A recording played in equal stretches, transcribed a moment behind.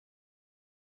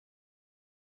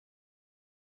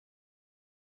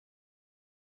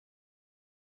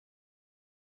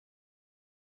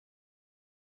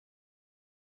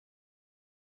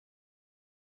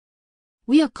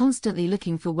We are constantly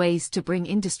looking for ways to bring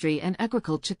industry and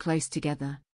agriculture close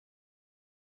together.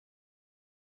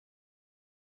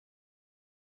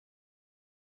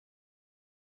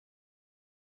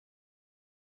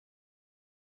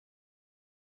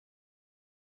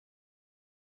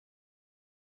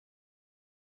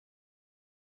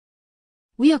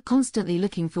 We are constantly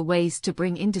looking for ways to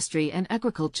bring industry and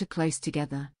agriculture close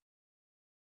together.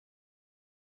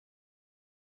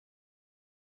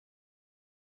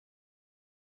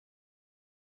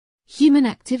 Human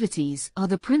activities are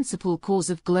the principal cause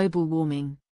of global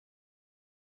warming.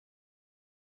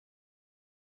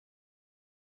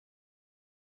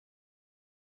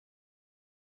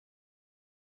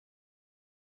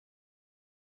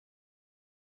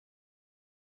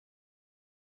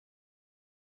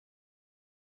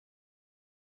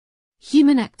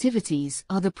 Human activities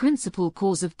are the principal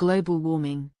cause of global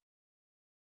warming.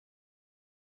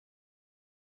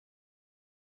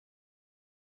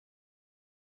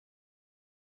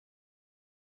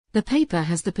 The paper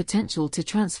has the potential to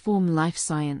transform life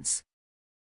science.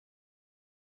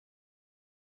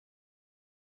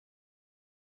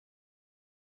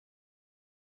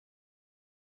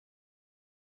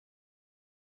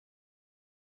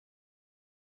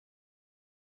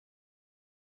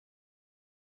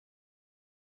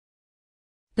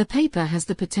 The paper has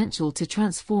the potential to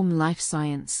transform life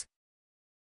science.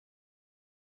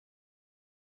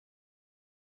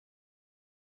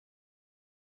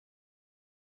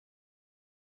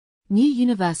 New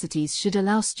universities should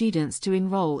allow students to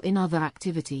enroll in other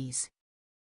activities.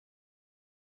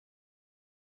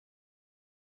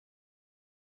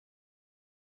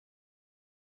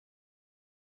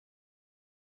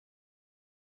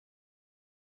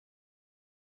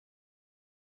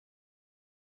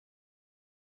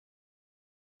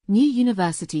 New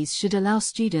universities should allow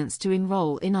students to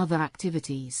enroll in other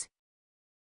activities.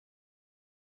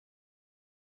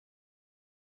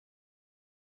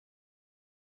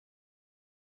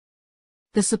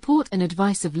 The support and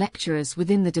advice of lecturers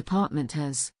within the department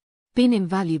has been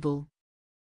invaluable.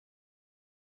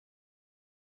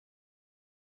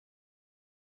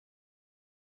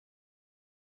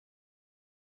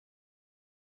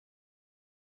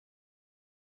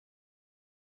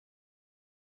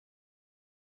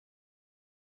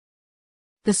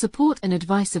 The support and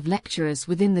advice of lecturers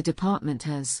within the department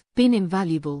has been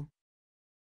invaluable.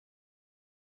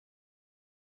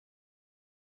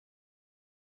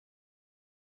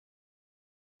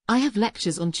 I have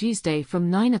lectures on Tuesday from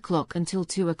 9 o'clock until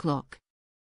 2 o'clock.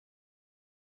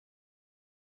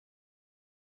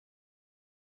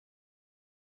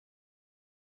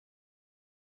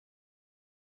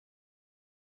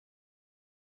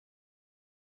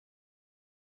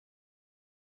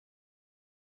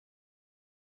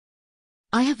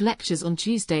 I have lectures on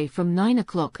Tuesday from 9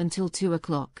 o'clock until 2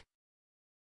 o'clock.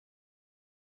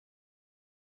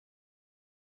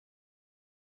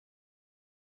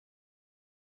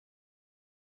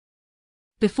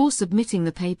 Before submitting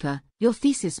the paper, your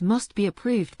thesis must be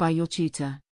approved by your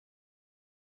tutor.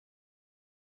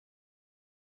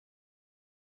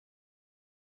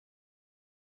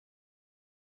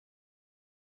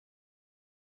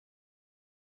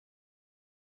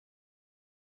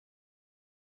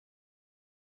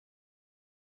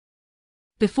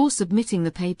 Before submitting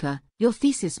the paper, your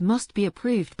thesis must be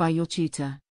approved by your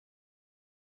tutor.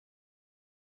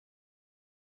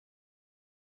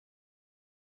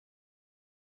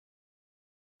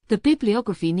 The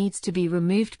bibliography needs to be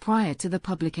removed prior to the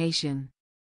publication.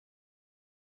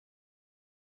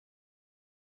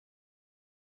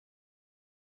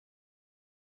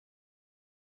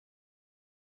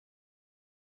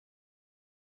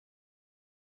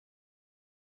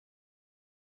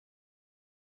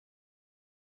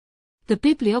 The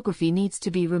bibliography needs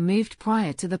to be removed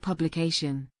prior to the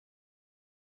publication.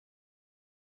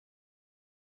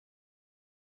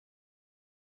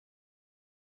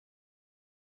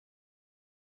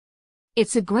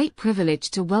 It's a great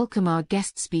privilege to welcome our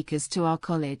guest speakers to our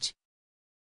college.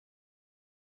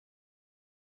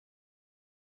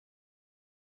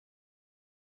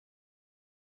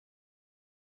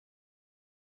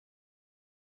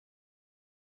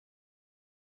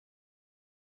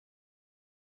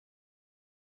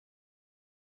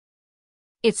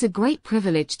 It's a great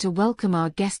privilege to welcome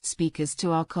our guest speakers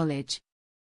to our college.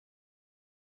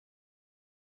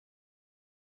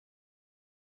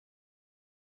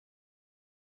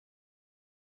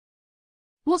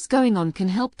 What's going on can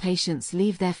help patients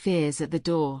leave their fears at the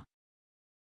door.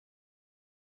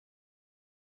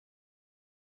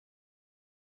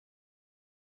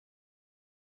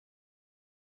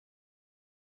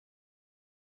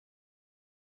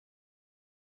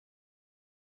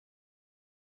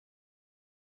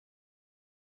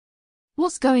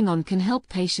 What's going on can help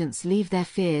patients leave their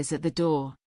fears at the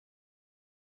door.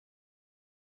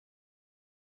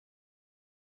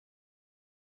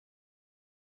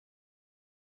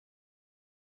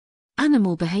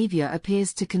 Animal behavior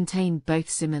appears to contain both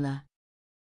similar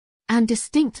and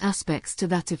distinct aspects to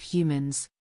that of humans.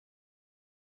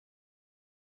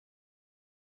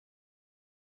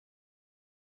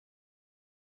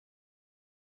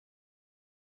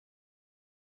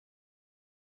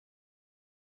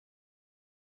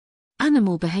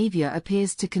 Animal behavior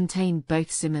appears to contain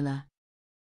both similar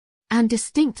and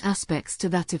distinct aspects to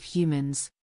that of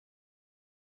humans.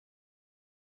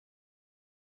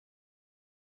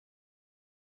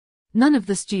 None of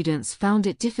the students found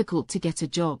it difficult to get a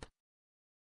job.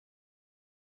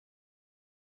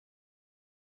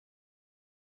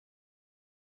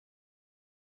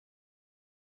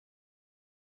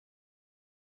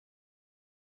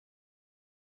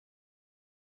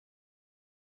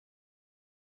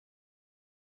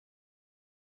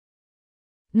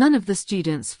 None of the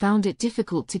students found it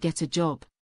difficult to get a job.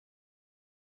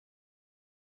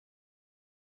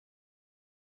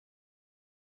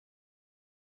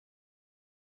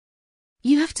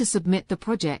 You have to submit the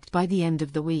project by the end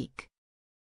of the week.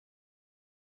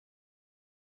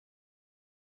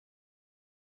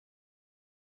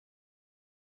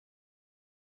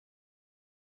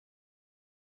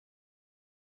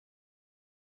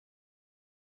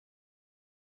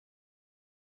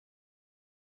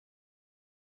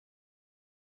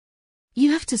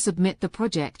 You have to submit the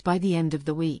project by the end of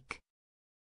the week.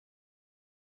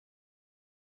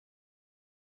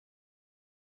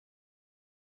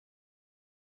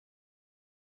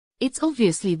 It's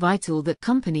obviously vital that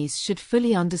companies should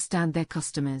fully understand their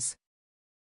customers.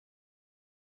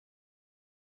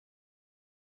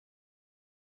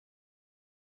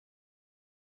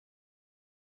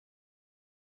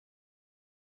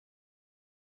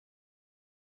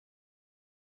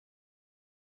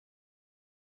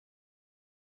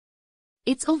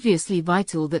 It's obviously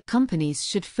vital that companies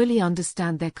should fully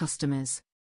understand their customers.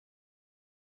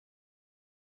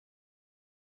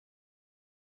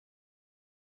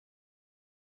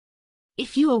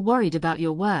 If you are worried about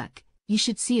your work, you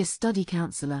should see a study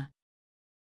counselor.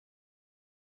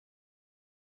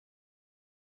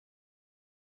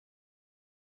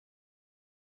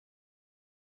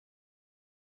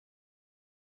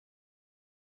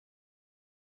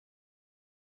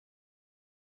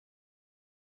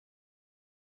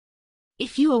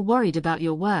 If you are worried about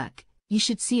your work, you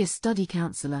should see a study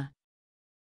counselor.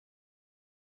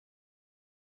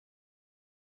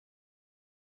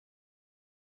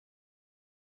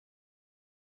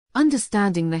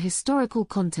 Understanding the historical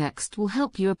context will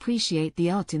help you appreciate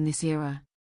the art in this era.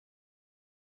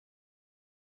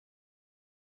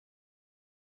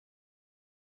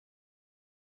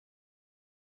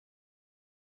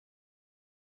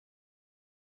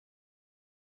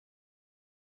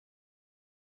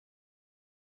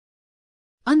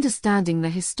 Understanding the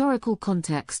historical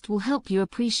context will help you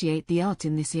appreciate the art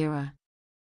in this era.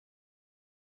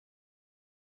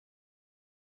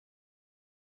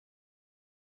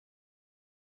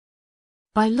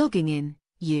 By logging in,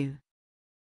 you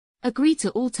agree to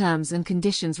all terms and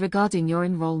conditions regarding your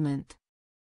enrollment.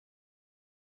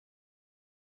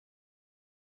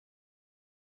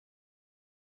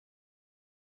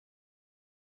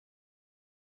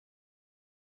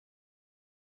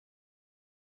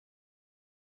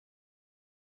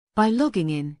 By logging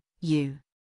in, you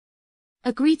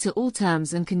agree to all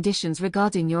terms and conditions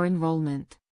regarding your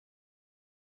enrollment.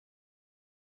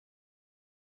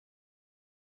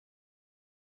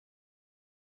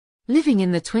 Living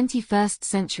in the 21st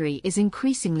century is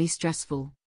increasingly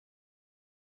stressful.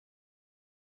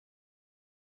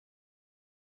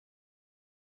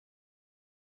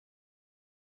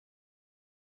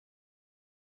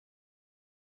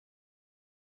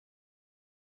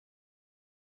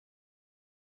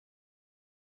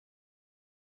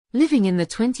 Living in the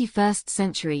 21st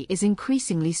century is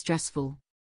increasingly stressful.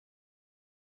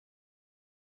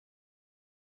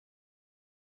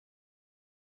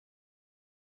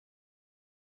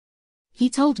 He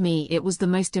told me it was the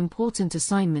most important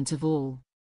assignment of all.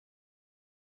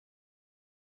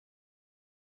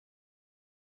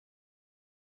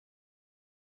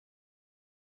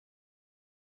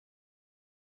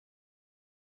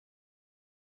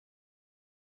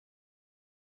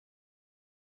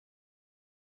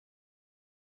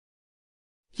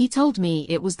 He told me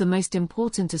it was the most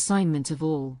important assignment of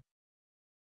all.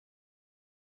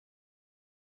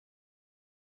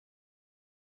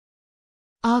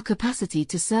 Our capacity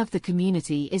to serve the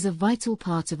community is a vital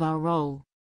part of our role.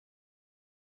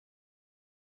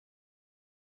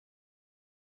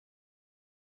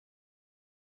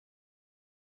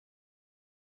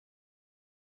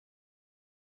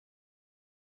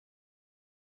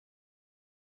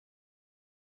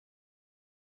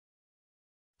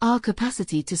 Our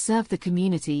capacity to serve the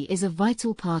community is a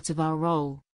vital part of our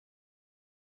role.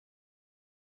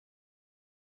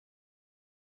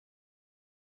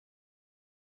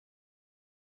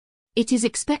 It is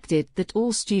expected that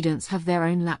all students have their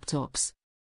own laptops.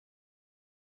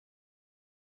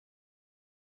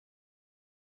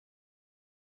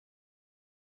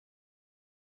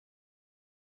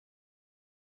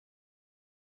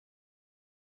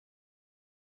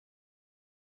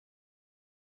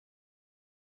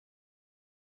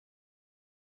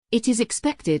 It is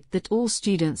expected that all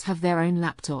students have their own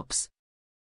laptops.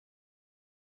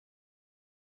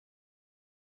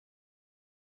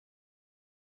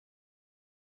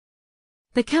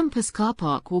 The campus car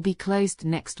park will be closed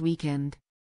next weekend.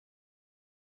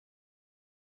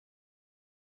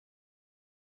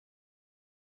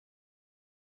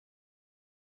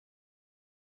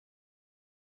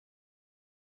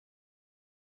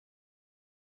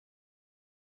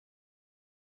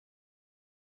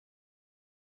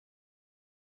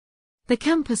 The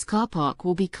campus car park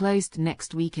will be closed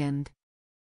next weekend.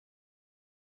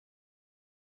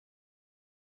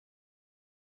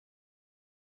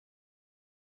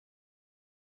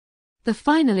 The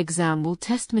final exam will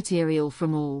test material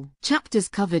from all chapters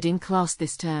covered in class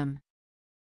this term.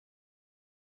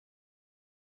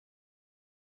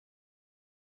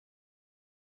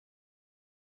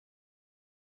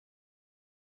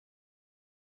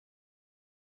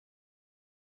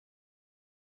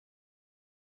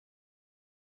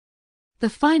 The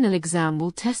final exam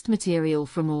will test material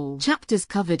from all chapters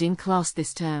covered in class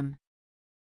this term.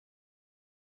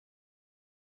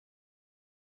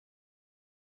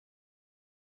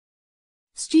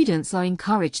 Students are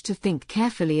encouraged to think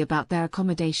carefully about their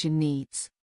accommodation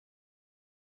needs.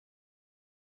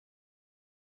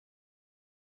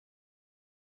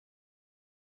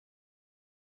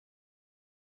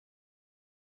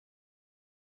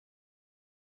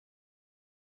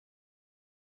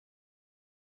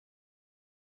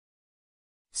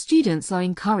 Students are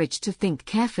encouraged to think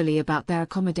carefully about their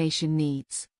accommodation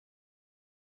needs.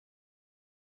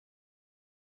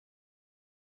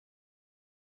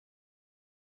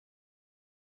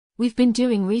 We've been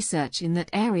doing research in that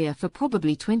area for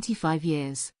probably 25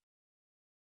 years.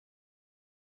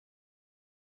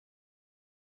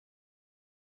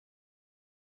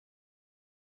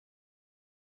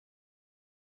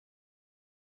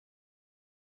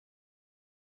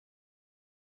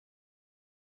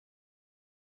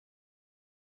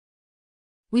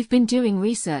 We've been doing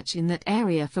research in that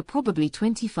area for probably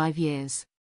 25 years.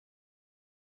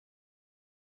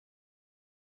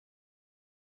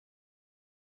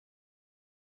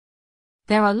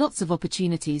 There are lots of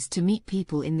opportunities to meet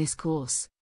people in this course.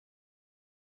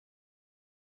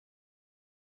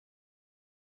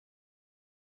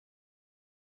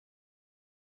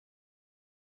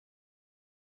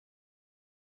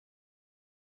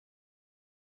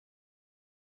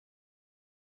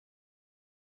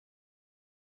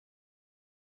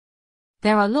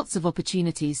 There are lots of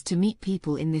opportunities to meet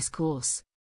people in this course.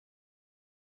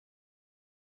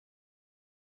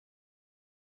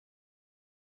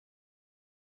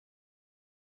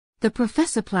 The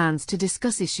professor plans to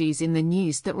discuss issues in the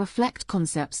news that reflect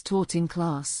concepts taught in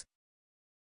class.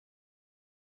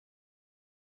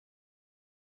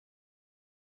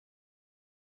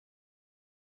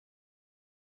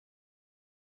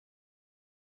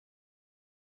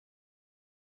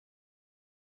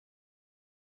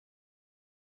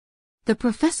 The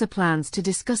professor plans to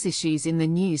discuss issues in the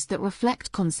news that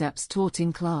reflect concepts taught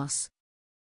in class.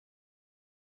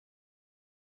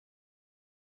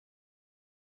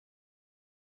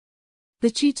 The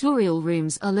tutorial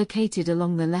rooms are located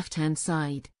along the left-hand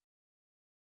side.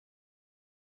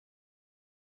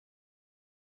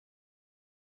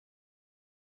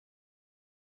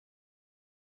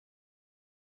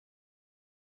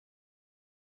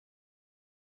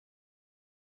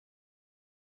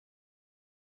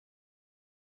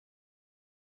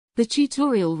 The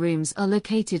tutorial rooms are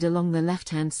located along the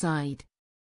left-hand side.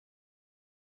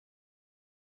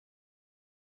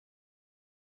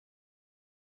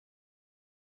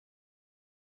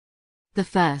 The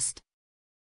first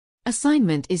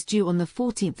assignment is due on the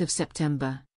 14th of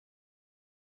September.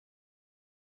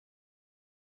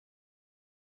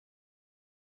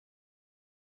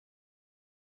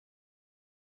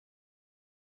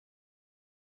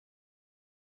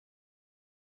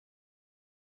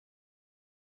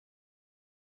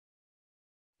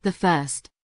 The first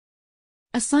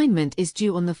assignment is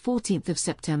due on the 14th of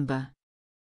September.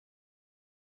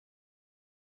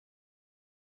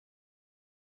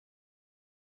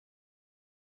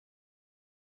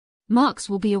 Marks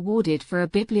will be awarded for a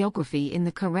bibliography in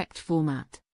the correct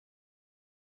format.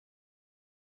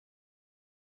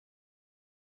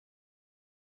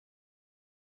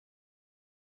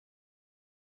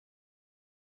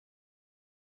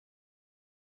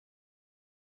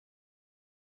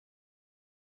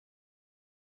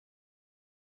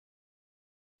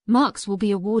 Marks will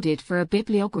be awarded for a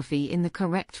bibliography in the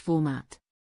correct format.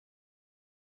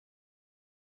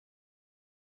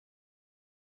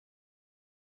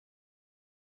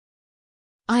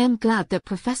 I am glad that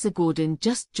Professor Gordon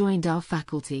just joined our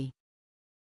faculty.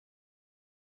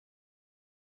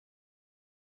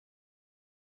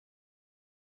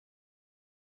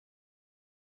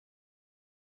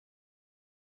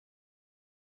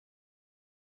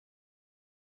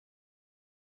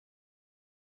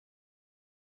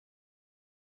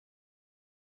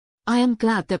 I am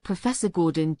glad that Professor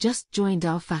Gordon just joined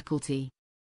our faculty.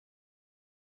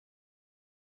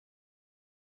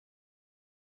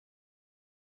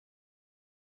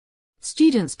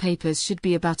 Students' papers should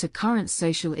be about a current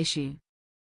social issue.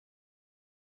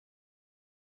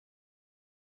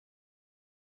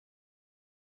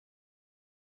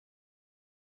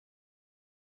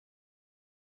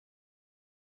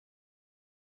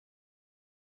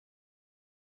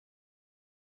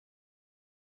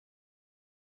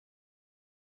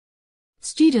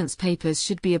 Students' papers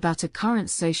should be about a current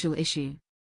social issue.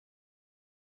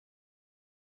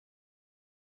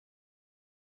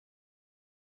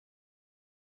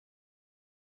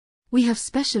 We have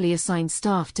specially assigned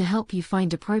staff to help you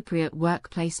find appropriate work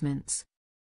placements.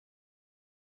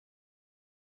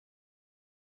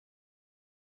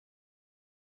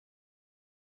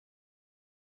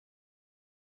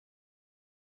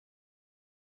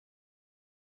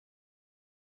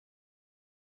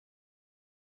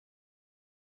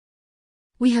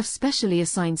 We have specially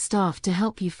assigned staff to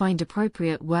help you find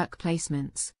appropriate work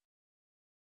placements.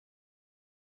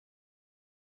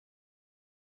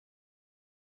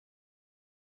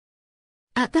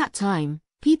 At that time,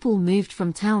 people moved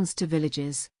from towns to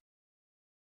villages.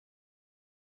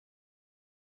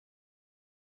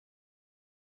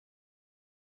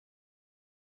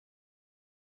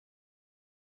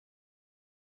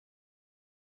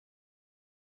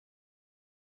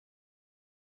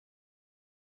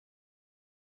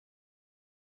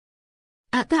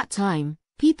 At that time,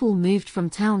 people moved from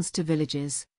towns to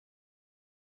villages.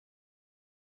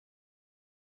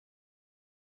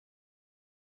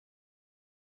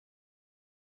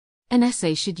 An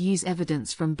essay should use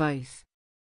evidence from both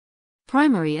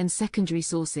primary and secondary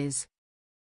sources.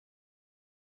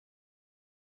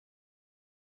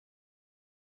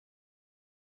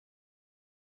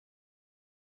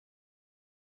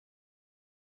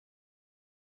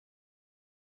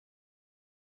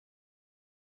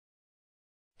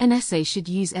 An essay should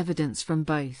use evidence from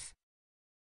both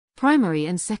primary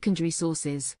and secondary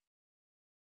sources.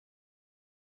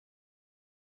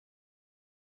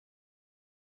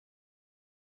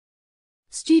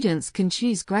 Students can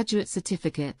choose graduate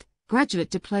certificate,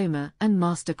 graduate diploma, and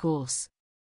master course.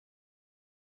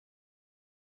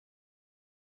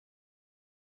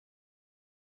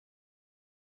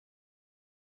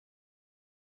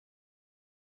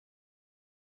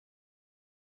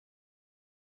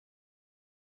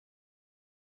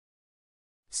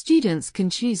 Students can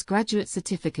choose graduate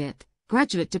certificate,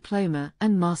 graduate diploma,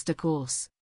 and master course.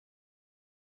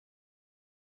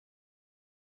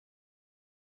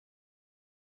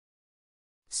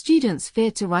 Students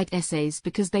fear to write essays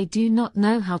because they do not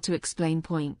know how to explain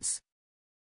points.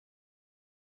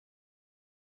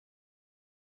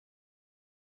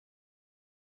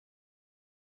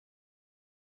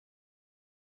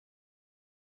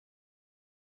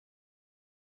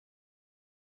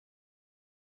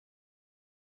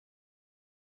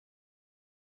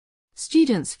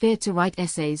 Students fear to write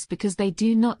essays because they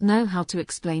do not know how to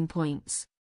explain points.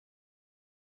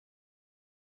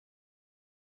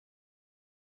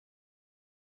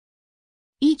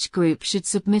 Each group should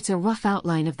submit a rough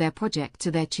outline of their project to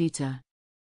their tutor.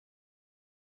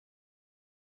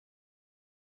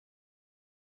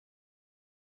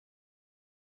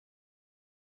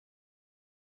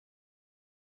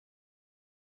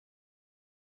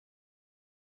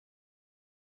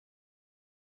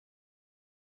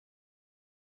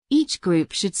 Each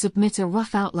group should submit a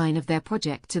rough outline of their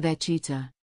project to their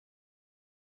tutor.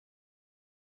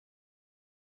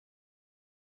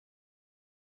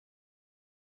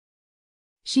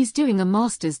 She's doing a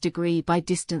master's degree by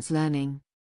distance learning.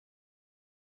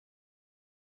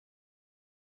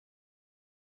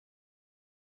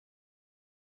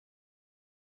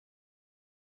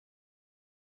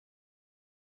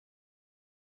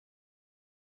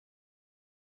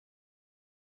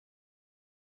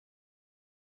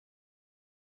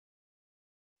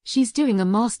 She's doing a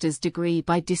master's degree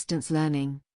by distance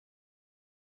learning.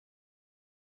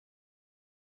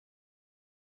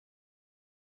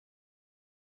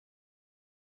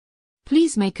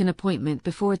 Please make an appointment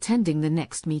before attending the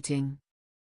next meeting.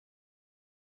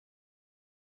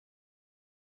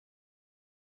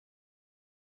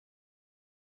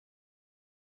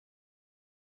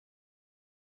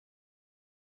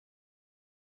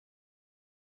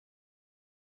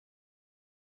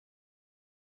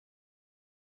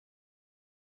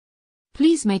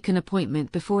 Please make an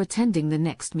appointment before attending the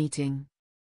next meeting.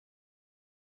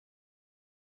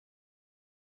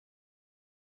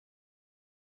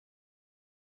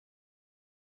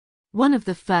 One of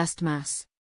the first mass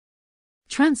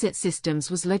transit systems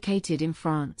was located in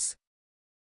France.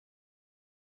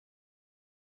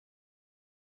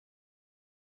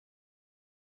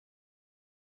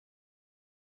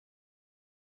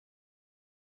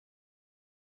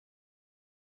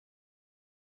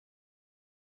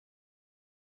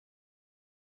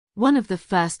 One of the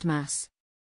first mass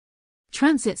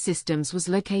transit systems was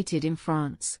located in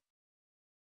France.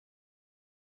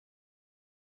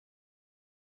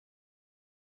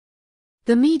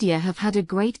 The media have had a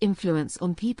great influence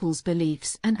on people's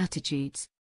beliefs and attitudes.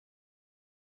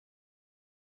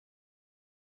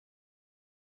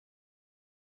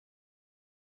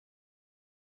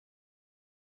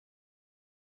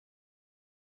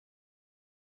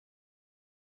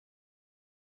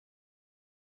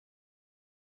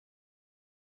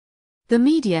 The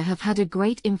media have had a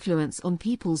great influence on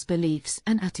people's beliefs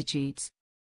and attitudes.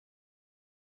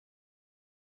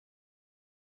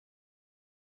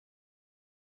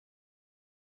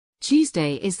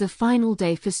 Tuesday is the final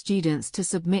day for students to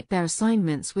submit their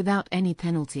assignments without any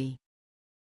penalty.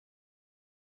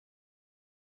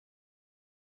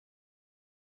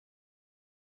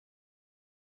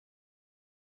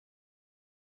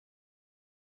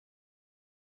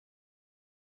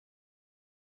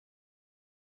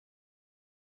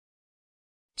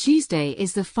 Tuesday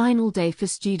is the final day for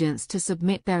students to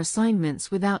submit their assignments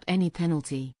without any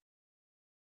penalty.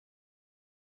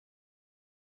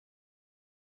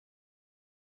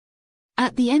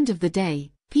 At the end of the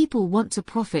day, people want to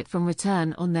profit from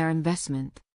return on their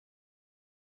investment.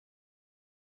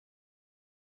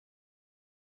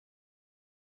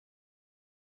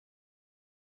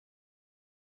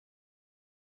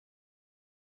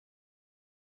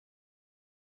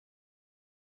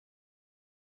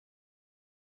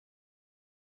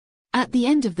 At the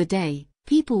end of the day,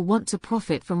 people want to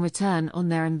profit from return on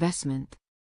their investment.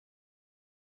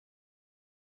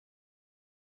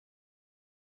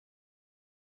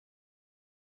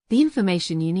 The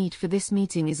information you need for this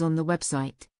meeting is on the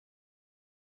website.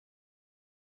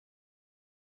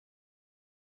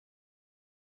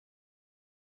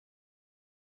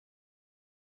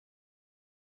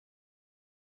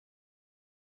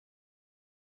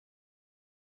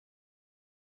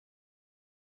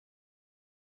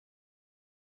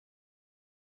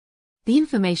 The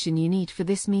information you need for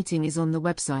this meeting is on the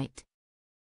website.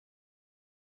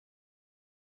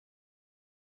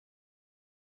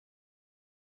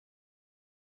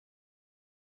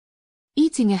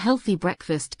 Eating a healthy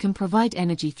breakfast can provide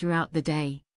energy throughout the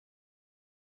day.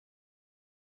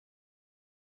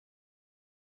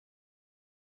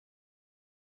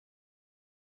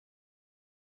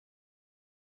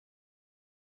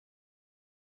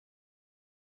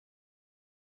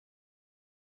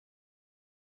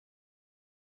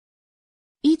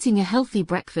 Eating a healthy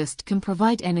breakfast can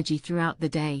provide energy throughout the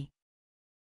day.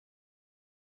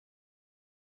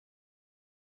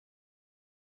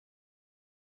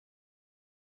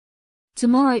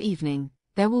 Tomorrow evening,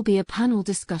 there will be a panel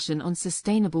discussion on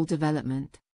sustainable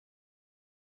development.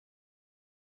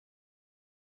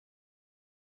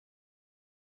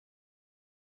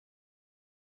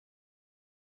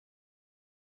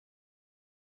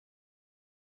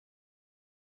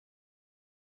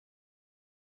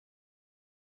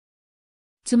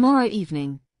 Tomorrow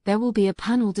evening, there will be a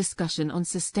panel discussion on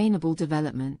sustainable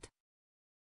development.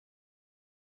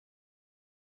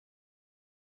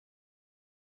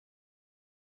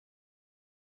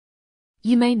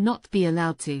 You may not be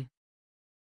allowed to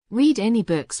read any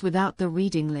books without the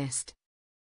reading list.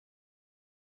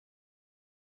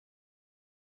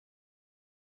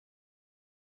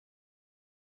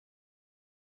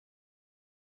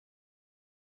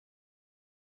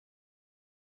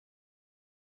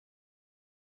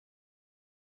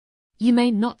 You may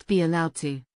not be allowed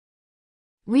to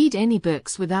read any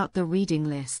books without the reading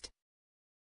list.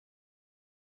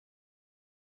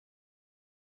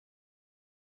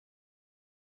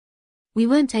 We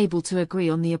weren't able to agree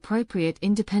on the appropriate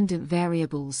independent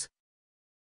variables.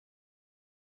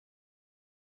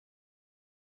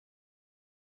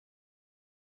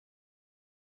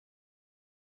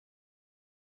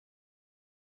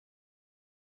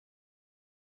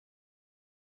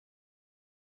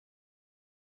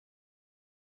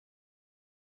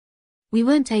 We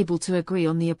weren't able to agree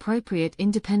on the appropriate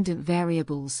independent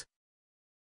variables.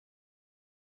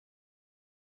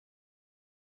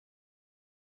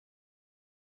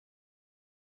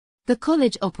 The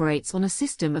college operates on a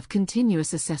system of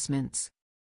continuous assessments.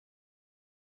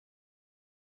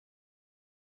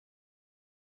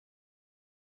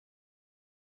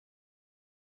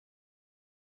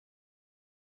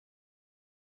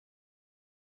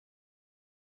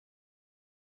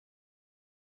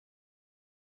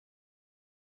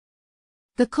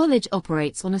 The college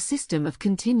operates on a system of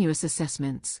continuous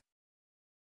assessments.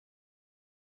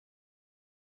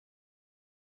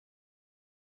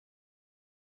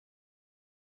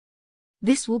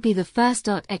 This will be the first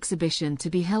art exhibition to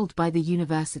be held by the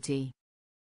university.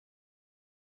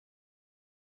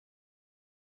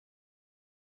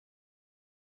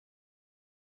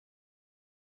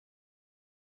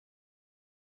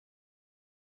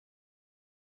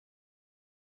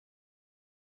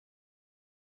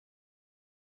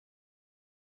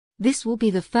 This will be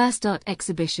the first art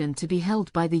exhibition to be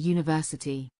held by the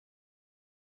university.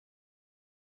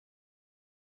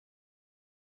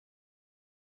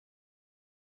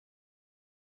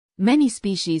 Many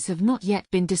species have not yet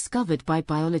been discovered by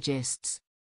biologists.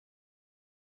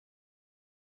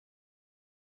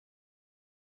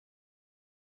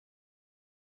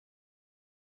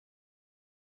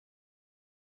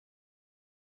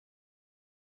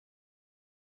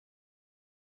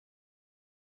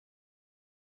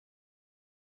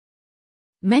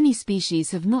 Many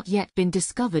species have not yet been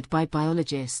discovered by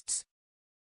biologists.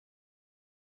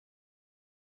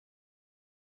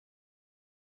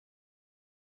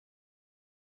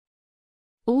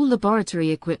 All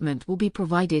laboratory equipment will be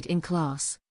provided in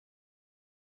class.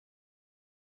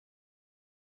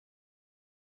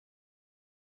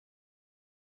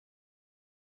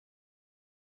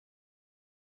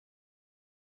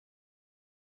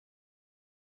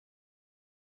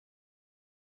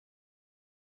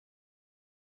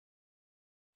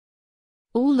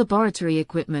 All laboratory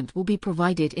equipment will be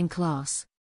provided in class.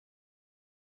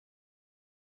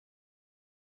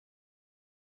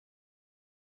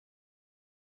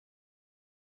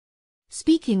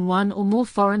 Speaking one or more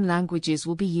foreign languages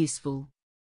will be useful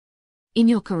in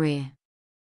your career.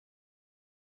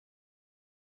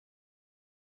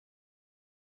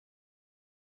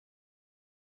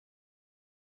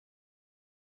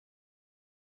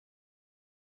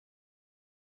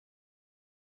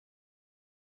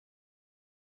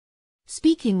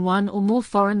 Speaking one or more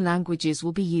foreign languages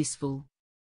will be useful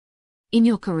in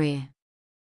your career.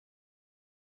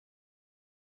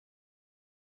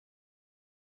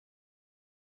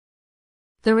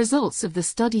 The results of the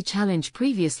study challenge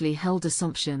previously held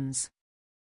assumptions.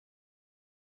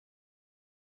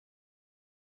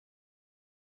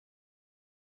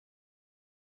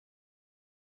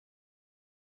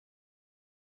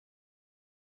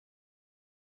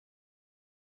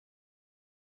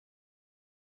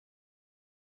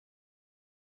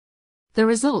 The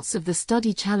results of the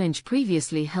study challenge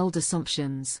previously held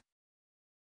assumptions.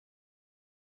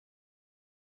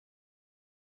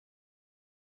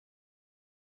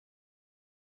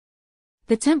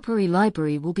 The temporary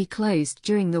library will be closed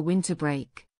during the winter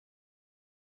break.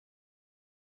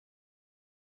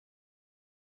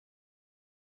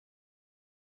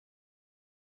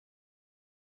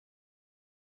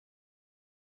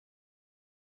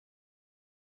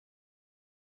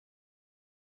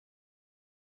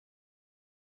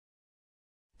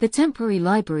 The temporary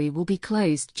library will be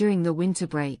closed during the winter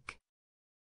break.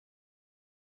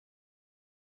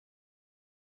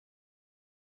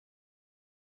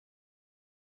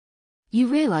 You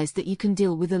realize that you can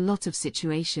deal with a lot of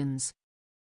situations.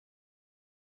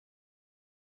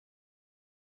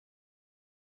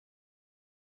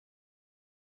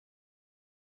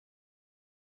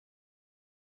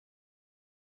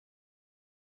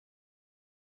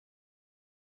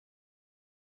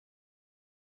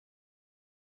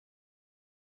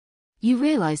 You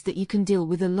realize that you can deal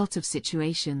with a lot of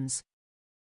situations.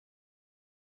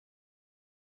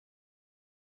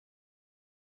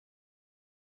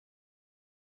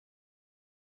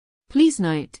 Please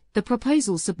note, the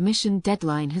proposal submission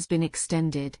deadline has been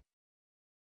extended.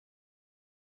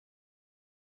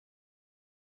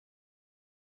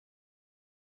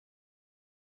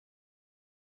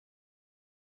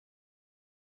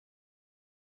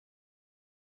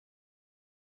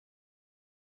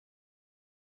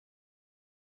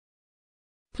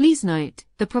 Please note,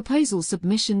 the proposal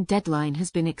submission deadline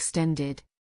has been extended.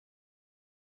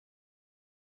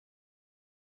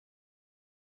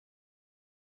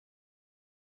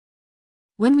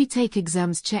 When we take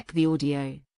exams, check the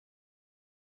audio.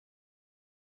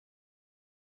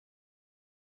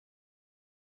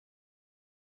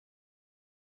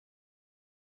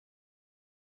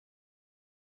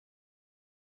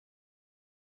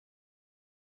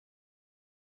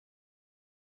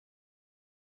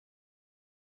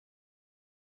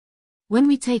 When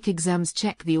we take exams,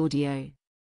 check the audio.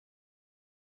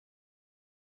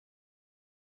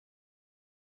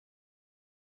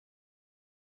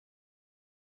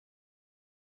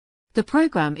 The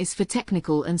program is for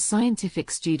technical and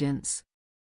scientific students.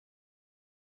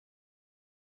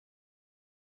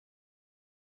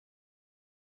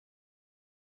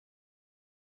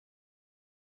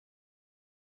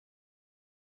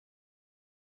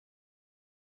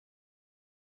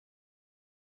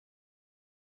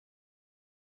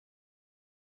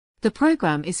 The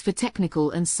program is for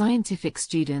technical and scientific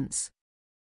students.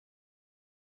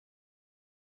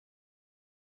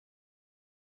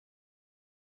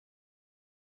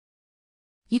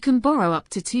 You can borrow up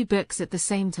to 2 books at the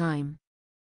same time.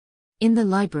 In the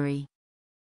library.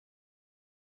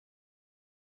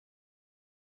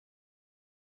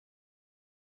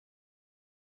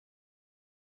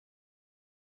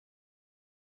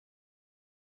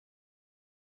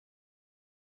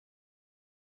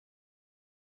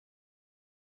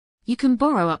 You can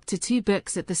borrow up to 2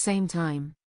 books at the same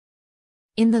time.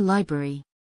 In the library.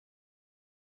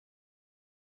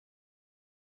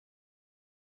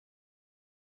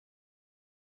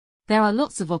 There are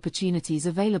lots of opportunities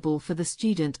available for the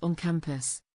student on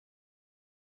campus.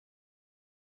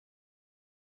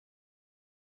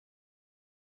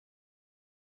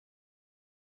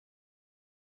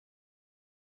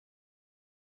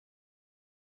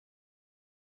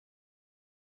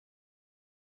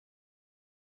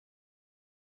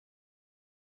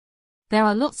 There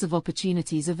are lots of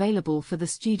opportunities available for the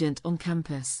student on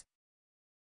campus.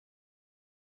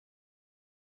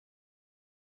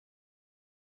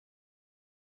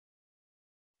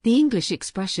 The English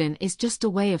expression is just a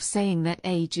way of saying that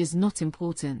age is not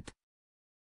important.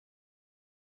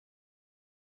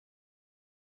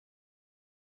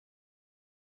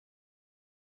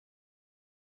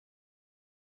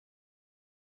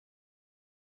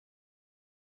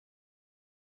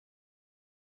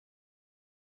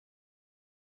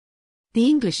 The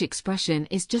English expression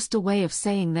is just a way of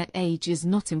saying that age is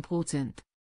not important.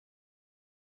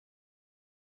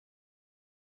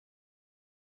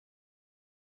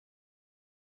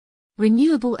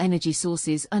 Renewable energy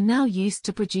sources are now used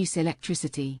to produce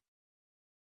electricity.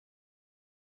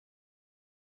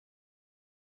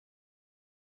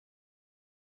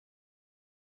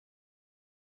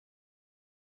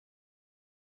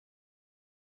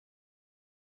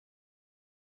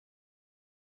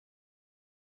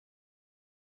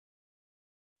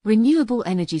 Renewable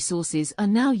energy sources are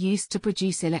now used to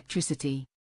produce electricity.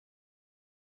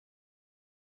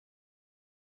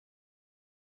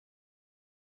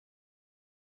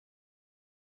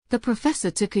 The professor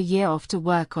took a year off to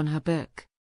work on her book.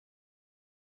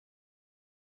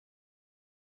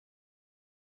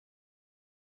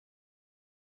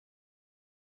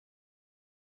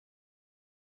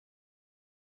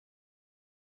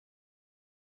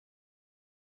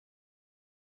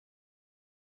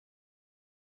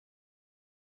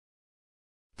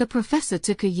 The professor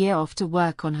took a year off to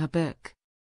work on her book.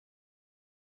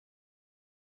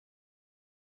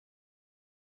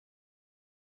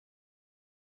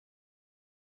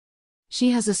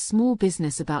 She has a small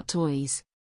business about toys.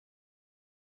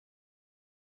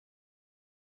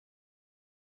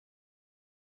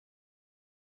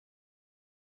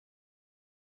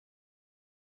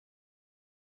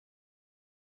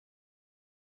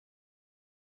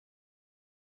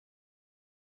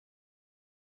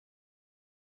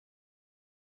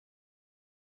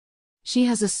 She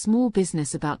has a small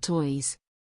business about toys.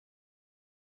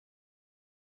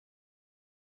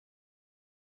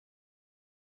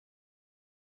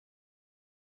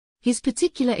 His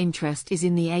particular interest is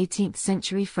in the 18th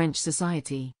century French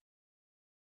society.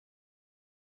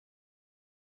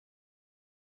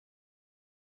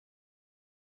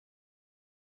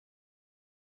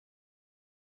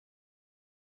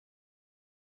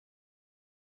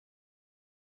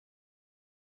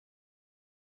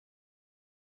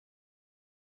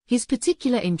 His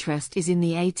particular interest is in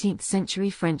the 18th century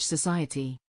French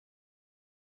society.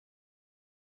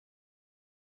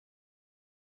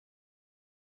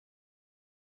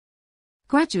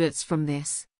 Graduates from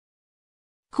this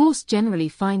course generally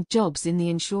find jobs in the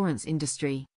insurance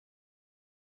industry.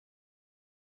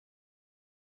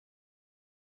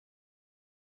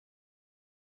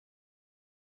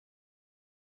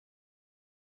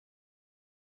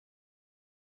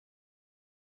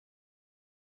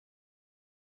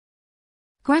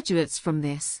 Graduates from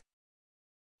this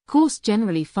course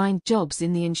generally find jobs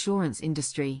in the insurance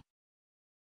industry.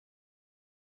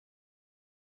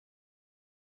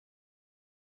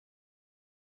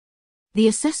 The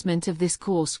assessment of this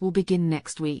course will begin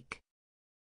next week.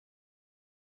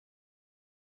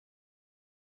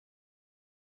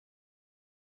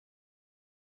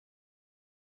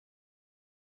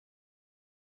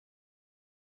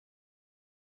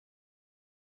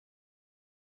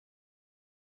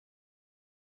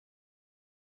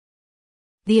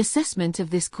 The assessment of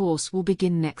this course will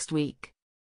begin next week.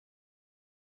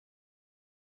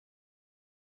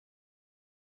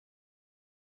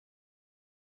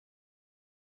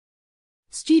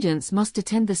 Students must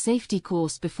attend the safety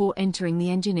course before entering the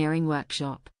engineering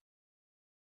workshop.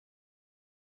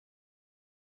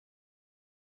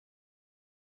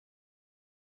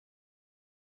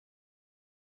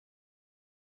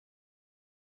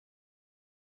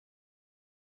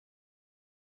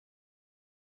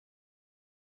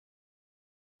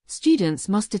 Students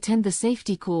must attend the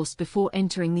safety course before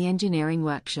entering the engineering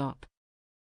workshop.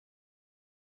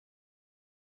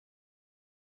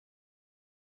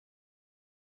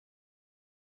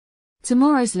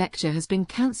 Tomorrow's lecture has been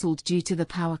cancelled due to the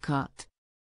power cut.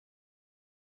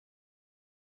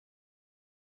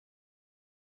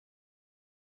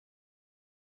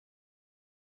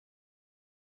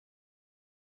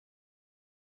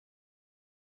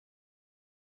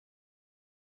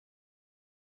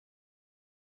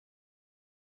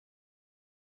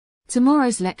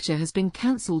 Tomorrow's lecture has been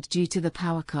cancelled due to the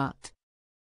power cut.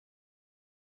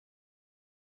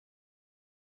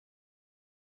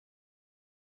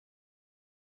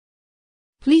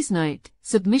 Please note,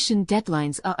 submission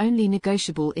deadlines are only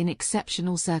negotiable in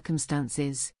exceptional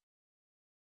circumstances.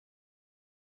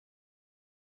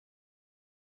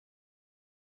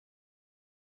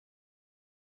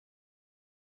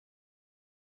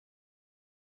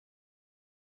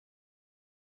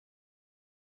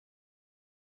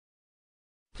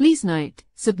 Please note,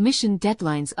 submission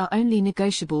deadlines are only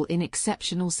negotiable in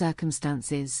exceptional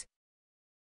circumstances.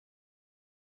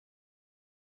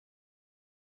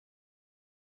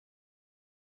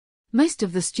 Most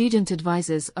of the student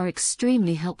advisors are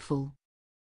extremely helpful.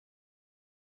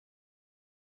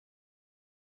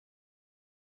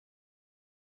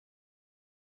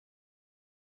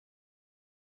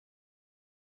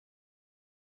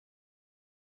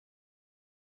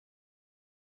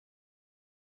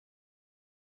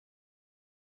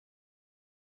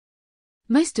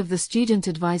 Most of the student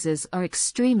advisors are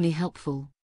extremely helpful.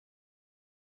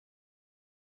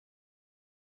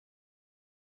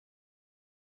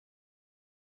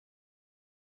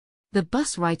 The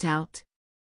bus right out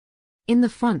in the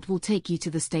front will take you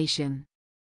to the station.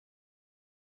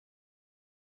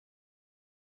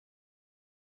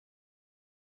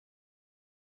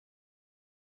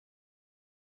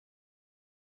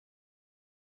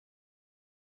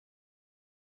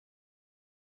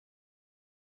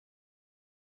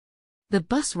 The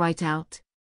bus right out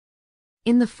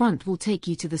in the front will take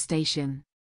you to the station.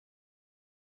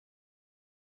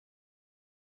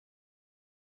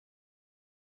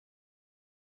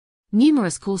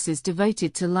 Numerous courses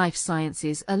devoted to life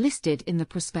sciences are listed in the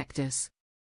prospectus.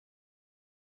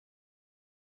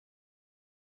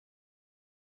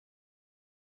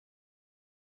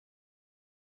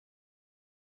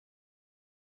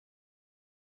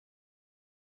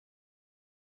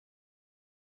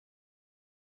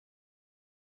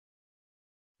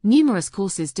 Numerous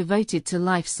courses devoted to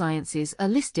life sciences are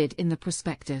listed in the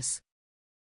prospectus.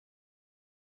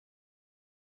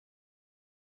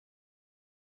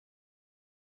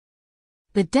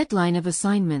 The deadline of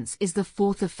assignments is the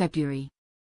 4th of February.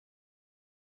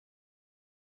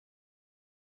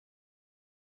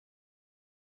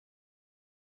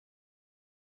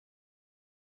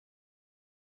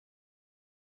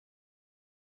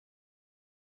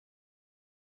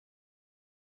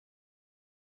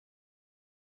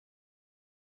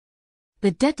 The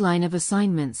deadline of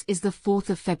assignments is the 4th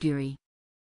of February.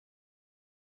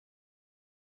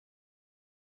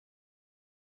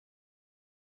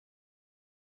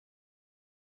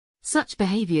 Such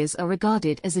behaviors are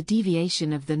regarded as a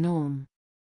deviation of the norm.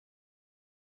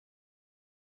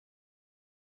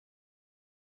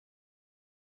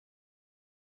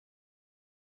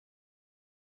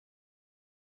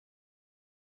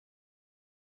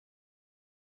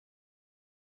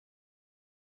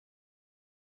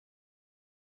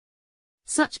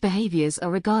 Such behaviors are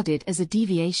regarded as a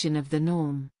deviation of the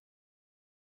norm.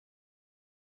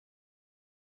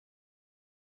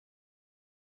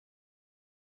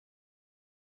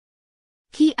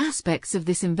 Key aspects of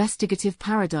this investigative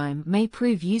paradigm may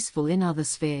prove useful in other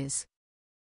spheres.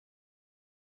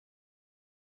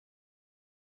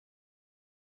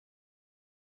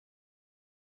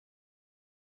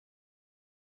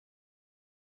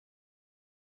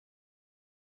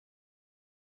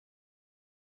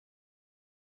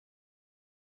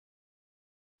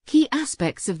 Key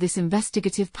aspects of this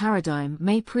investigative paradigm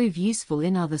may prove useful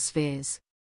in other spheres.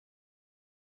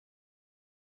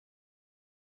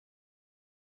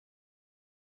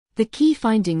 The key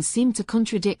findings seem to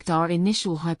contradict our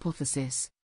initial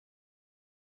hypothesis.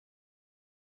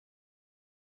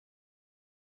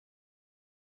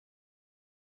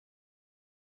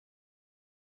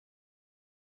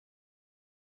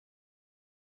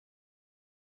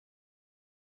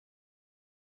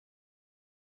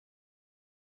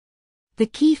 The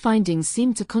key findings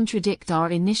seem to contradict our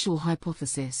initial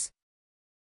hypothesis.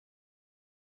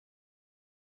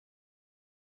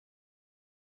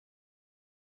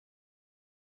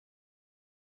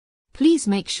 Please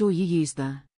make sure you use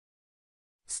the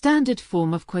standard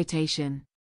form of quotation.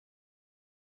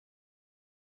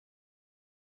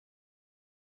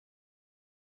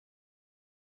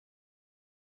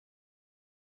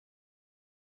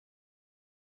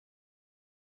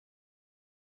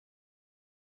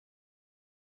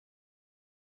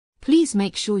 Please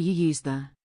make sure you use the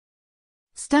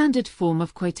standard form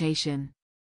of quotation.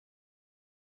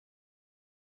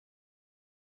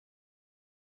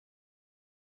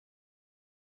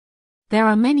 There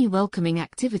are many welcoming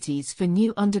activities for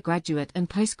new undergraduate and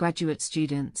postgraduate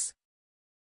students.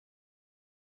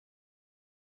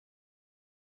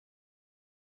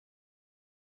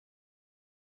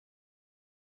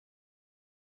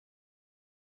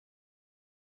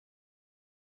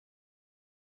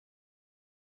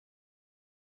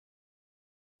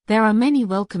 There are many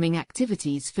welcoming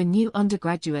activities for new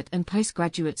undergraduate and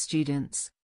postgraduate students.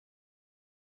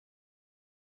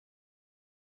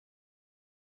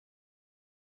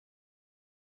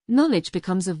 Knowledge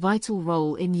becomes a vital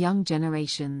role in young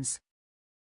generations.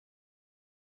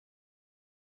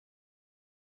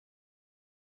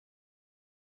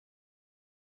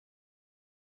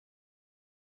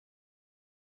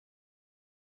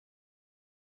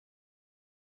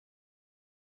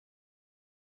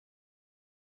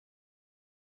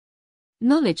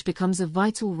 Knowledge becomes a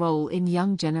vital role in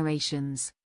young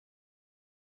generations.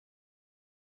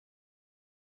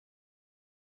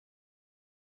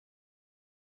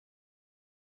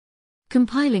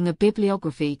 Compiling a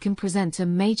bibliography can present a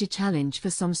major challenge for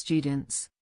some students.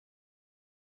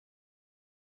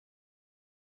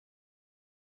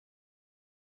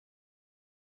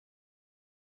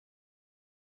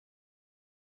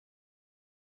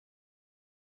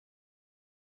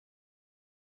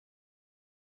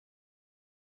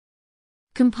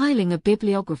 Compiling a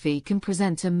bibliography can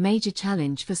present a major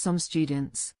challenge for some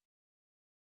students.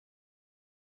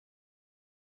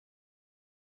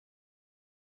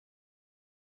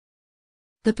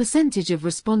 The percentage of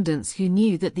respondents who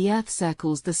knew that the Earth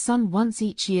circles the Sun once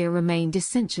each year remained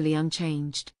essentially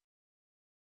unchanged.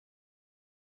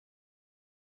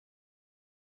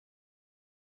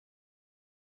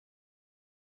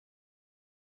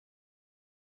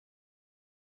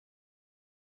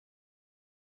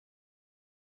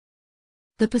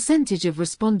 The percentage of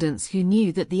respondents who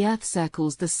knew that the Earth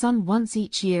circles the Sun once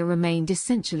each year remained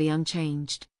essentially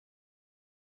unchanged.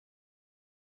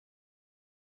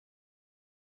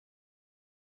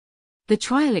 The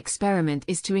trial experiment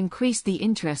is to increase the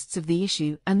interests of the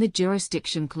issue and the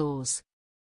jurisdiction clause.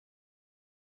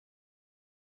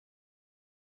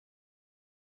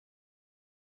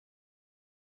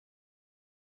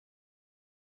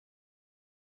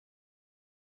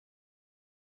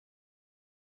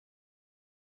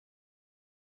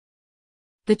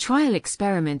 The trial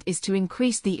experiment is to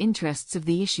increase the interests of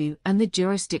the issue and the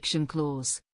jurisdiction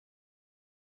clause.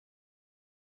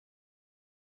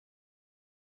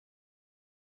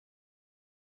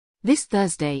 This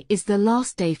Thursday is the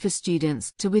last day for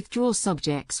students to withdraw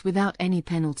subjects without any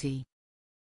penalty.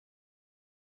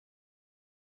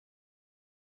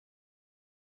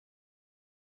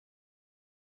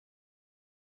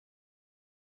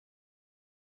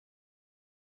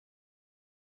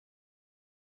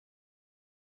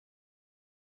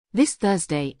 This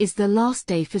Thursday is the last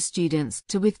day for students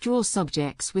to withdraw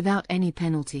subjects without any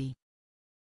penalty.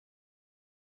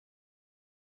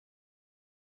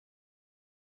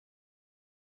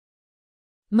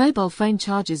 Mobile phone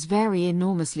charges vary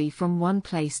enormously from one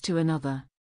place to another.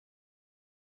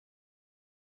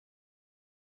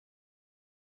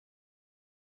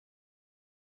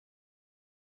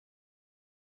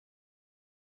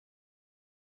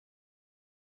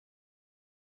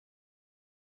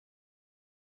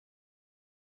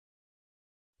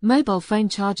 Mobile phone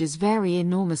charges vary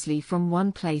enormously from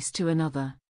one place to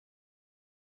another.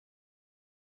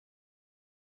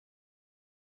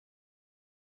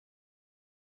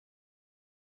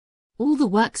 All the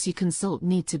works you consult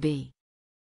need to be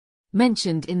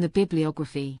mentioned in the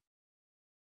bibliography.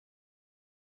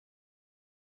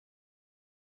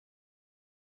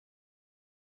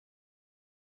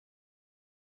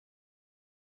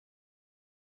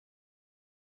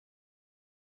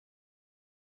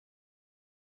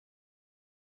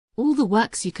 All the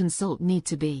works you consult need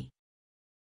to be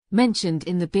mentioned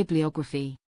in the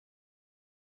bibliography.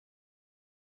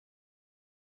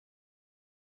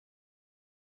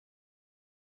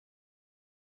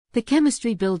 The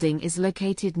chemistry building is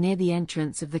located near the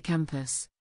entrance of the campus.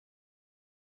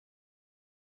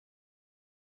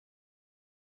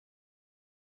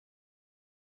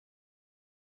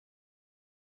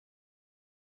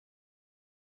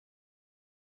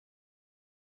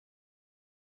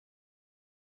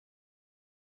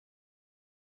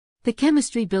 The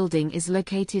chemistry building is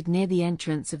located near the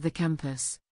entrance of the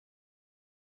campus.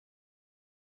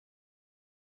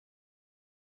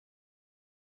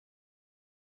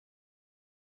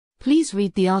 Please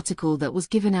read the article that was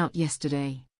given out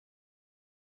yesterday.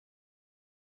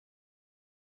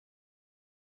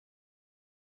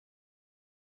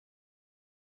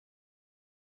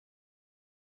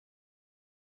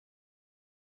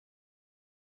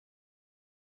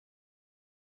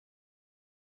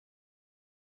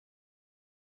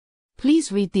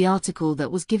 Please read the article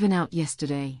that was given out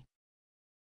yesterday.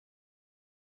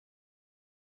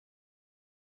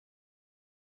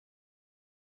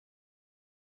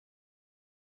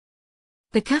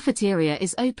 The cafeteria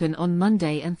is open on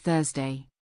Monday and Thursday.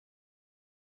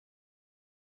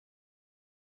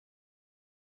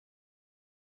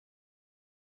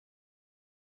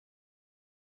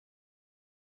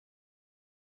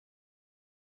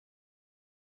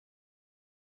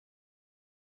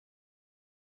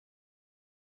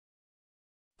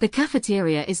 The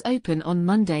cafeteria is open on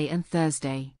Monday and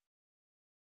Thursday.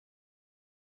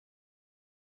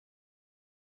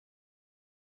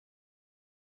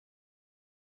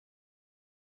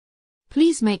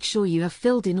 Please make sure you have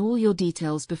filled in all your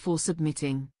details before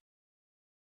submitting.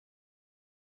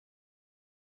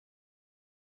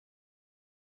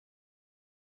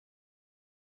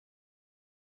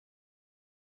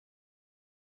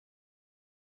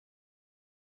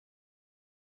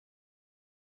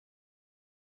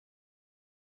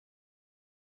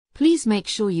 Please make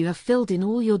sure you have filled in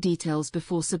all your details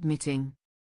before submitting.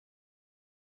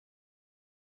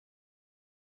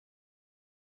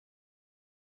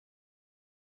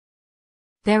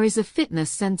 There is a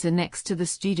fitness center next to the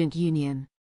student union.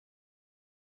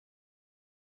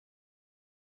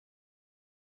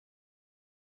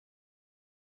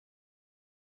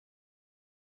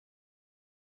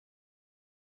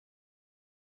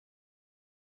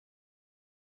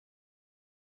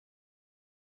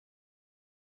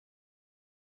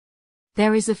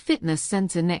 There is a fitness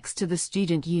center next to the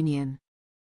student union.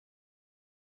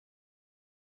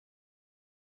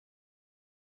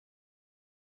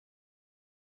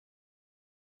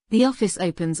 The office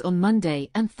opens on Monday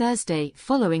and Thursday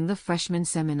following the freshman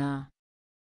seminar.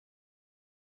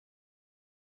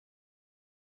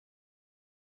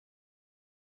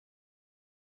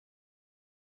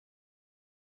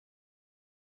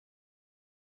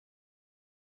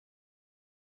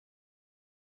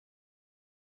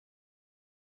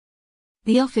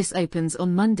 The office opens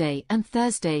on Monday and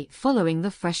Thursday following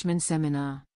the freshman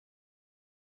seminar.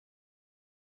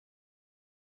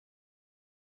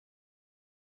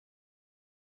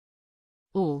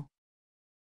 All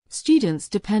students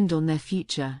depend on their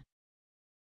future.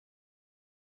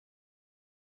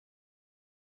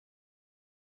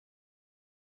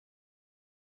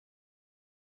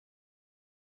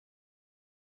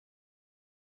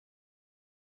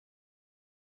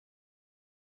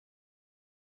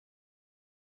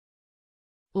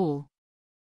 All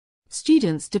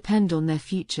students depend on their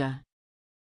future.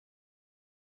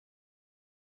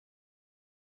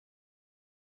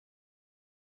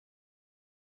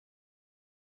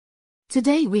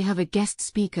 Today we have a guest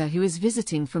speaker who is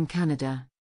visiting from Canada.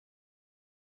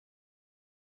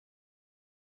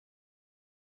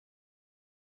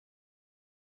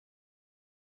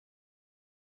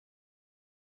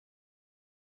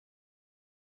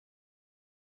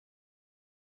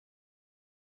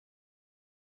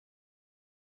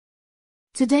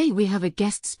 Today we have a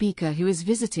guest speaker who is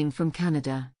visiting from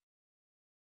Canada.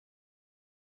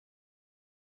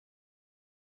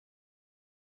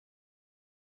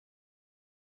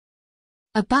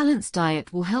 A balanced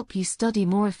diet will help you study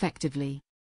more effectively.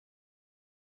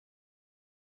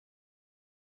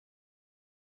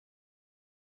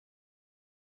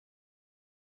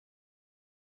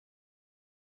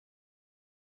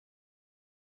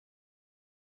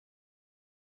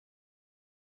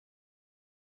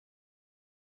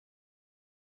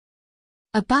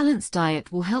 A balanced diet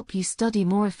will help you study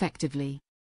more effectively.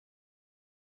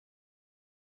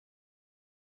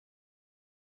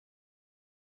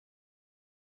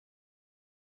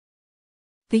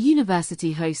 The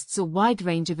university hosts a wide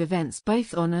range of events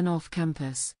both on and off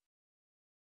campus.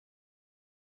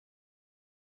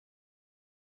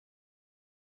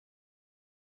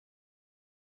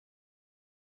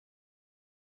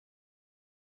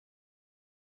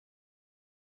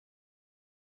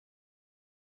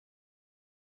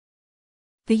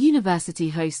 The university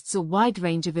hosts a wide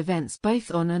range of events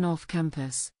both on and off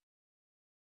campus.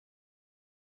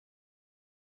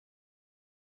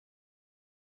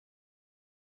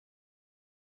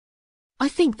 I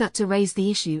think that to raise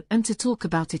the issue and to talk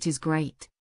about it is great.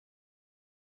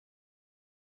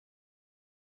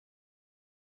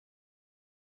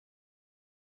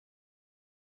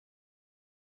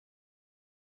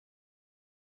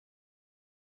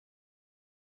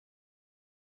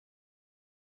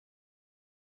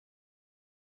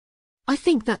 I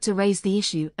think that to raise the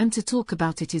issue and to talk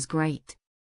about it is great.